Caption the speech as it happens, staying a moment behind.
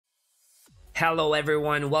Hello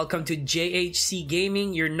everyone, welcome to JHC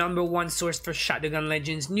Gaming, your #1 source for Shadowgun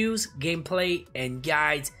Legends news, gameplay, and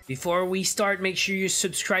guides. Before we start, make sure you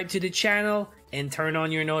subscribe to the channel and turn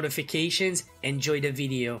on your notifications. Enjoy the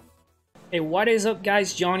video. Hey, what is up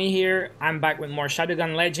guys, Johnny here. I'm back with more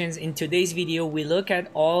Shadowgun Legends. In today's video, we look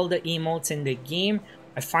at all the emotes in the game.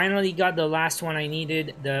 I finally got the last one I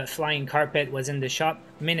needed. The flying carpet was in the shop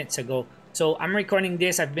minutes ago. So I'm recording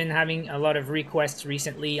this. I've been having a lot of requests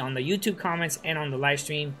recently on the YouTube comments and on the live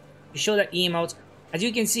stream to show the emotes. As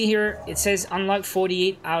you can see here, it says unlock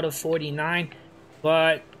 48 out of 49,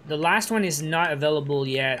 but the last one is not available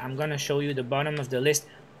yet. I'm gonna show you the bottom of the list.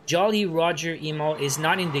 Jolly Roger emote is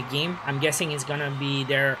not in the game. I'm guessing it's gonna be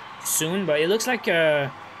there soon, but it looks like a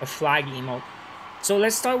flag emote. So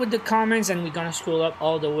let's start with the comments, and we're gonna scroll up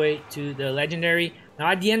all the way to the legendary.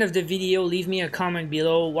 Now at the end of the video, leave me a comment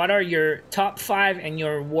below. What are your top 5 and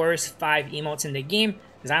your worst 5 emotes in the game?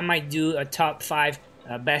 Because I might do a top 5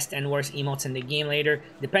 best and worst emotes in the game later,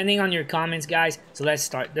 depending on your comments, guys. So let's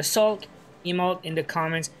start. The Sulk emote in the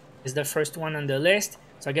comments is the first one on the list.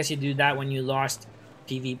 So I guess you do that when you lost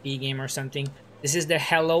PvP game or something. This is the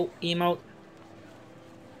Hello emote.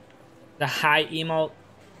 The Hi emote.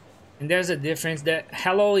 And there's a difference. The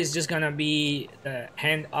Hello is just gonna be the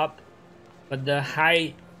hand up, but the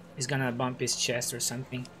Hi is gonna bump his chest or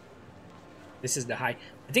something. This is the Hi.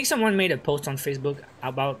 I think someone made a post on Facebook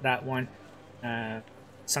about that one.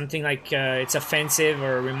 Something like it's offensive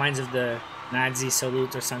or reminds of the Nazi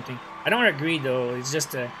salute or something. I don't agree though. It's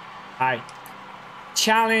just a Hi.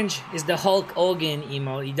 Challenge is the Hulk Hogan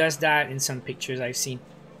emote. He does that in some pictures I've seen.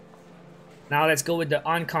 Now let's go with the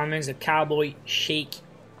uncommons. The Cowboy Shake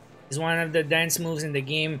is one of the dance moves in the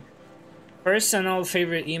game. Personal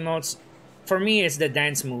favorite emotes. For me, it's the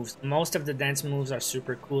dance moves. Most of the dance moves are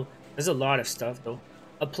super cool. There's a lot of stuff though.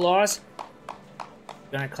 Applause.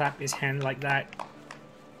 Gonna clap his hand like that.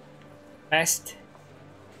 Best.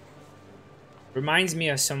 Reminds me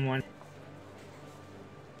of someone.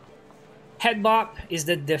 Head bop is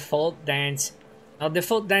the default dance. Now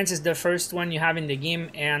default dance is the first one you have in the game,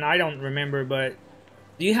 and I don't remember, but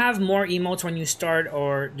do you have more emotes when you start,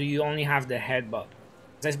 or do you only have the head bop?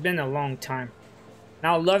 It's been a long time.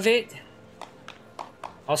 Now love it.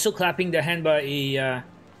 Also clapping the hand, but he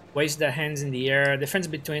waves the hands in the air. Difference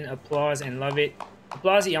between applause and love it.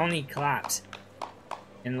 Applause, he only claps.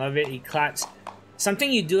 And love it, he claps.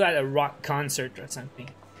 Something you do at a rock concert or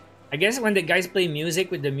something. I guess when the guys play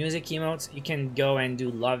music with the music emotes, you can go and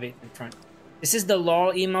do love it in front. This is the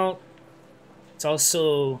LOL emote. It's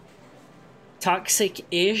also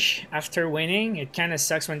toxic-ish after winning. It kind of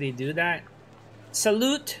sucks when they do that.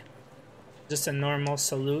 Salute. Just a normal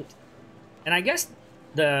salute. And I guess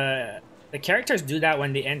the characters do that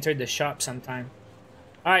when they enter the shop sometime.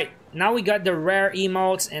 Alright, now we got the rare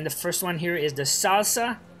emotes, and the first one here is the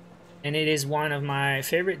salsa, and it is one of my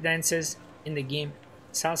favorite dances in the game.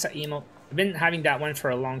 Salsa emote. I've been having that one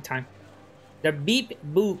for a long time. The beep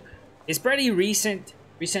boop is pretty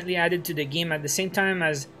recently added to the game at the same time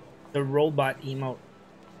as the robot emote.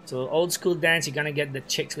 So old school dance, you're gonna get the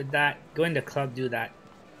chicks with that. Go in the club, do that.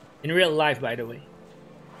 In real life, by the way.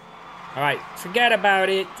 Alright, forget about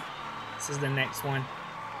it. This is the next one.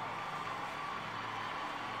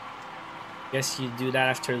 Guess you do that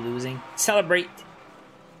after losing. Celebrate.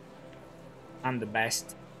 I'm the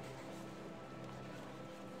best.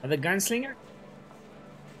 The gunslinger?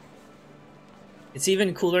 It's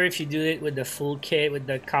even cooler if you do it with the full kit, with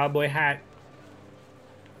the cowboy hat.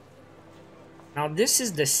 Now this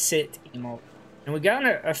is the sit emote. And we got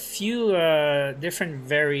a few different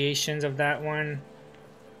variations of that one.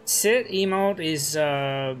 Sit emote is,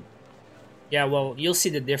 yeah, well, you'll see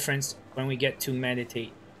the difference when we get to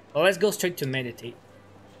meditate. Well, let's go straight to meditate.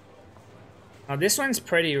 Now this one's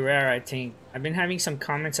pretty rare, I think. I've been having some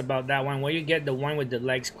comments about that one, where you get the one with the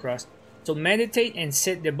legs crossed. So meditate and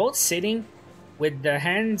sit, they're both sitting with the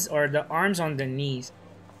hands or the arms on the knees.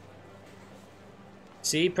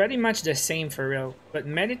 See, pretty much the same for real. But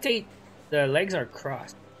meditate, the legs are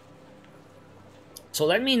crossed. So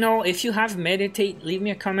let me know if you have meditate. Leave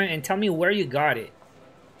me a comment and tell me where you got it.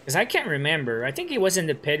 Because I can't remember. I think it was in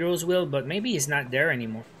the Pedro's wheel, but maybe it's not there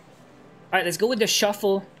anymore. Alright, let's go with the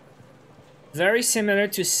shuffle. Very similar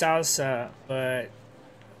to salsa, but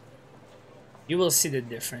you will see the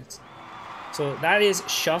difference. So that is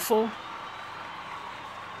shuffle.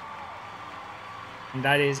 And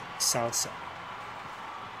that is salsa.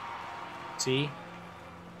 See?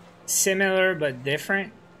 Similar but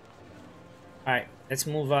different. Alright, let's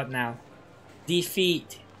move up now.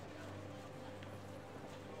 Defeat.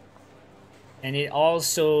 And it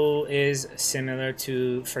also is similar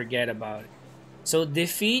to forget about it. So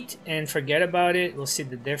defeat and forget about it. We'll see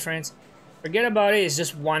the difference. Forget about it is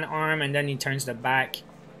just one arm and then he turns the back.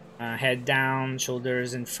 Head down,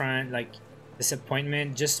 shoulders in front, like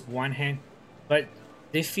disappointment, just one hand. But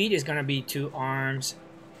defeat is gonna be two arms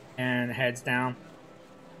and heads down.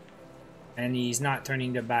 And he's not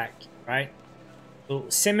turning the back, right? So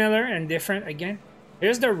similar and different again.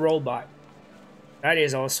 Here's the robot. That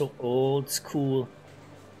is also old school.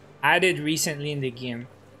 Added recently in the game.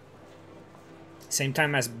 Same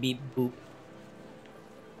time as Beep Boop.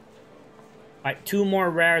 Alright, two more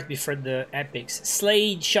rares before the epics.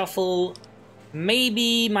 Slade Shuffle.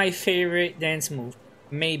 Maybe my favorite dance move.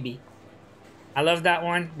 Maybe. I love that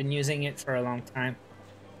one. Been using it for a long time.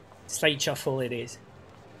 Slade Shuffle it is.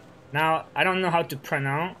 Now, I don't know how to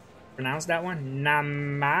pronounce that one.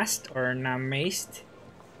 Namast or Namaste.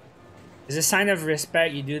 It's a sign of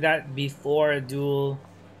respect. You do that before a duel.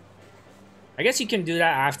 I guess you can do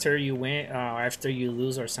that after you win, after you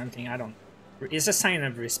lose or something. I don't know. It's a sign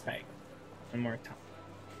of respect. One more time.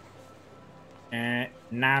 And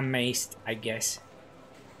Namaste, I guess.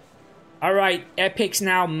 Alright, epics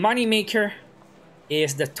now. Moneymaker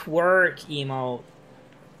is the twerk emote.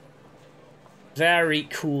 Very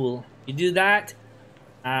cool. You do that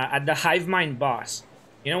at the Hive Mind boss.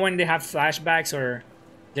 You know when they have flashbacks or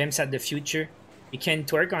glimpse at the future? You can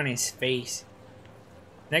twerk on his face.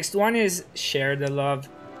 Next one is Share the Love.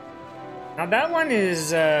 Now that one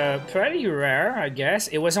is pretty rare, I guess.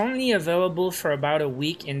 It was only available for about a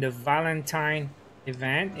week in the Valentine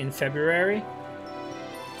event in February.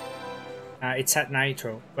 It's at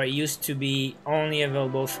Nitro, but it used to be only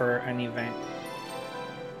available for an event.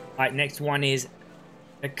 Alright, next one is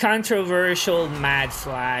the controversial Mad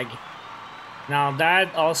Flag. Now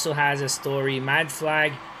that also has a story. Mad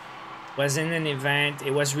Flag was in an event.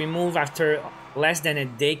 It was removed after less than a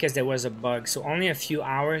day because there was a bug. So only a few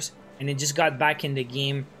hours. And it just got back in the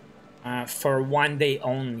game for one day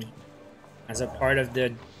only. As a part of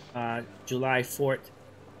the July 4th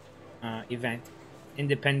event.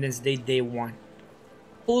 Independence Day, day 1.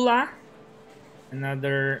 Hula.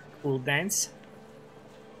 Another cool dance.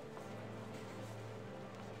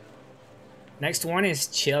 Next one is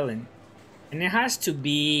Chillin'. And it has to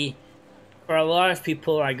be, for a lot of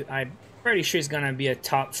people, I'm pretty sure it's gonna be a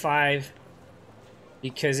top 5.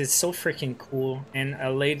 Because it's so freaking cool. And a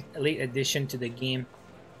late addition to the game.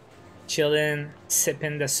 Chillin',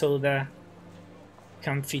 sipping the soda.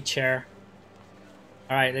 Comfy chair.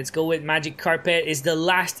 Alright, let's go with Magic Carpet. It's the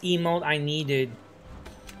last emote I needed.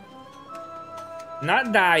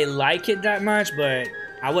 Not that I like it that much, but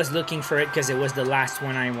I was looking for it because it was the last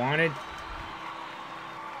one I wanted.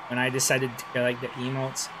 When I decided to collect the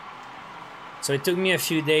emotes. So it took me a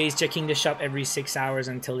few days checking the shop every 6 hours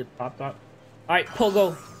until it popped up. Alright,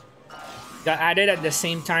 Pogo. Got added at the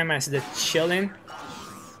same time as the Chillin'.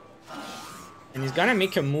 And he's gonna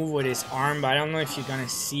make a move with his arm, but I don't know if you're gonna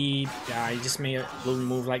see. Yeah, he just made a little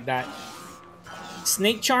move like that.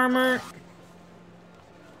 Snake Charmer.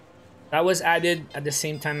 That was added at the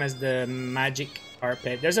same time as the Magic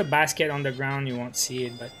Carpet. There's a basket on the ground, you won't see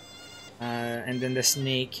it, but and then the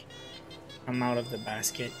snake come out of the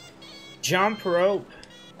basket. Jump Rope.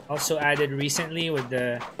 Also added recently with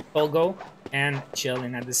the Pogo and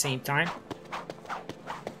Chillin' at the same time.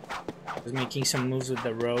 Was making some moves with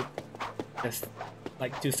the rope.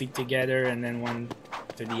 Like 2 feet together and then one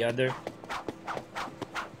to the other.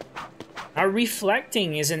 Now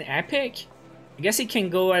Reflecting is an epic. I guess it can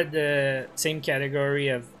go at the same category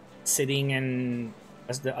of sitting and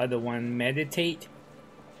as the other one, Meditate.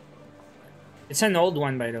 It's an old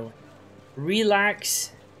one, by the way.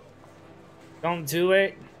 Relax. Don't do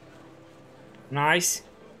it. Nice.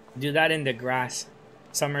 Do that in the grass.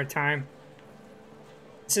 Summertime.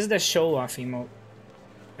 This is the show off emote.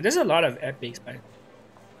 There's a lot of epics, but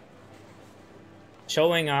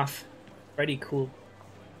showing off. Pretty cool.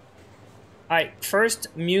 Alright, first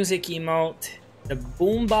music emote. The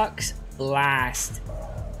Boombox Blast.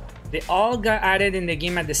 They all got added in the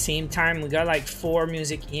game at the same time. We got like 4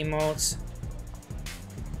 music emotes.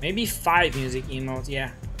 Maybe 5 music emotes,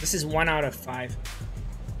 yeah. This is 1 out of 5.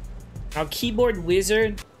 Now Keyboard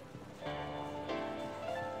Wizard.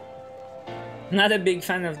 Not a big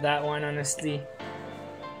fan of that one, honestly.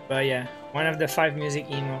 But yeah, one of the 5 music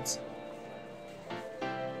emotes.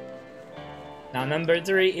 Now number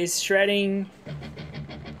 3 is Shredding.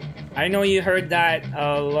 I know you heard that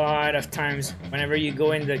a lot of times. Whenever you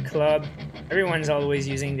go in the club, everyone's always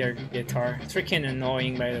using their guitar. It's freaking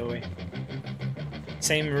annoying, by the way.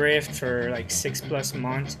 Same riff for like 6+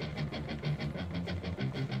 months.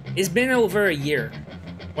 It's been over a year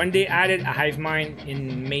when they added a Hive Mind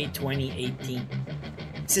in May 2018.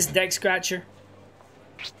 This is Deck Scratcher.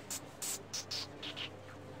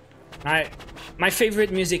 My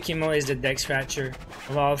favorite music emote is the Deck Scratcher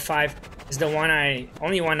of all 5. It's the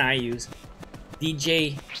only one I use.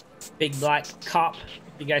 DJ Big Black Cop.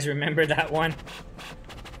 If you guys remember that one.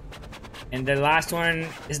 And the last one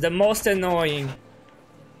is the most annoying.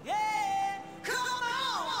 Yeah, come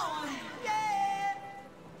on. Yeah.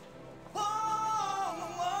 Whoa.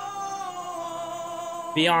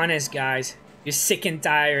 Be honest, guys. You're sick and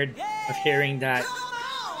tired of hearing that.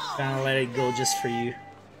 Gonna let it go just for you.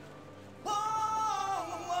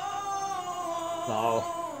 Lol.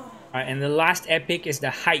 Alright, and the last epic is the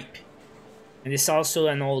Hype. And it's also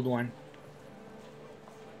an old one.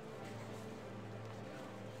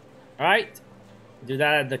 Alright. Do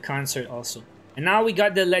that at the concert also. And now we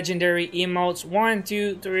got the legendary emotes. 1,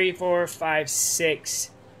 2, 3, 4, 5,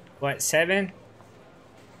 6. What, 7?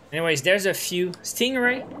 Anyways, there's a few.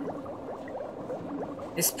 Stingray.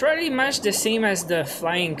 It's pretty much the same as the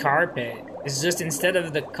flying carpet. It's just instead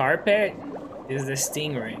of the carpet, it's the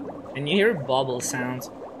Stingray. And you hear bubble sounds.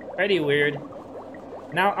 Pretty weird.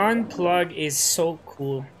 Now Unplug is so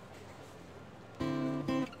cool.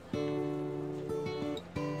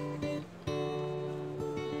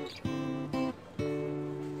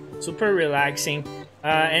 Super relaxing.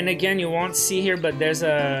 And again, you won't see here, but there's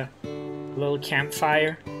a little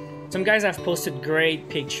campfire. Some guys have posted great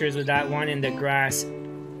pictures with that one in the grass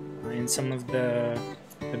in some of the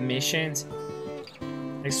missions.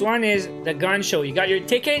 Next one is the gun show. You got your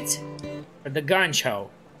tickets for the gun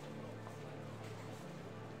show.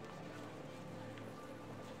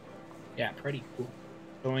 Yeah, pretty cool.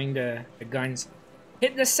 Showing the guns.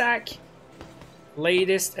 Hit the Sack.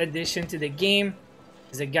 Latest addition to the game.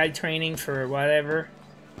 Is a guy training for whatever.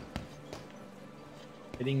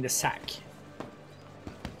 Hitting the Sack.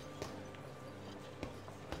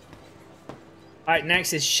 Alright,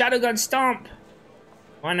 next is Shadowgun Stomp.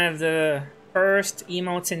 One of the first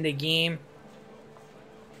emotes in the game.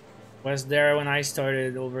 Was there when I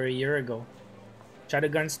started over a year ago.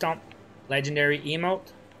 Shadowgun Stomp. Legendary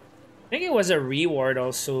emote. I think it was a reward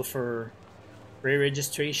also for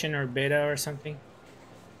pre-registration or beta or something.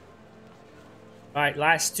 Alright,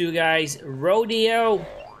 last two guys. Rodeo.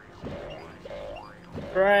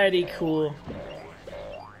 Pretty cool.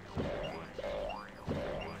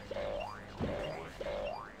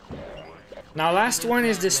 Now last one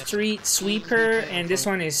is the Street Sweeper, and this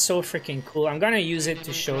one is so freaking cool. I'm gonna use it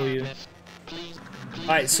to show you.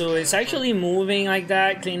 Alright, so it's actually moving like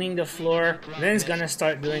that, cleaning the floor. Then it's gonna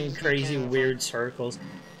start doing crazy weird circles.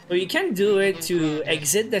 So you can do it to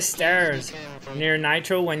exit the stairs near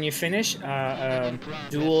Nitro when you finish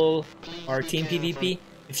duel or team PvP.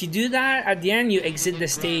 If you do that, at the end you exit the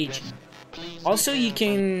stage. Also, you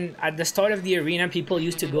can, at the start of the arena, people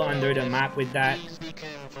used to go under the map with that.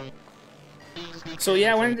 So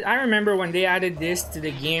yeah, I remember when they added this to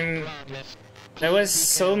the game, there was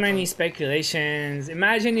so many speculations.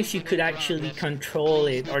 Imagine if you could actually control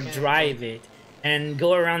it or drive it and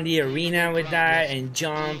go around the arena with that and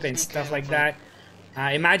jump and stuff like that.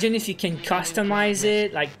 Imagine if you can customize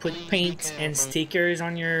it, like put paint and stickers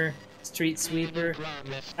on your Street Sweeper.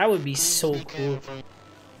 That would be so cool.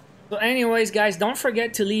 So anyways, guys, don't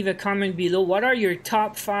forget to leave a comment below. What are your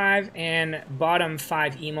top 5 and bottom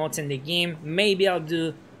 5 emotes in the game? Maybe I'll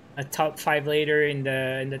do a top 5 later in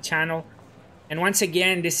the channel. And once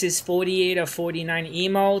again, this is 48 of 49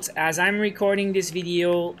 emotes. As I'm recording this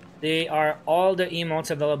video, they are all the emotes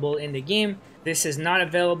available in the game. This is not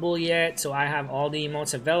available yet, so I have all the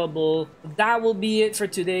emotes available. That will be it for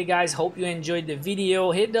today, guys. Hope you enjoyed the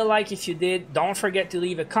video. Hit the like if you did. Don't forget to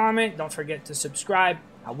leave a comment. Don't forget to subscribe.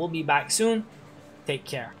 I will be back soon. Take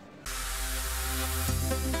care.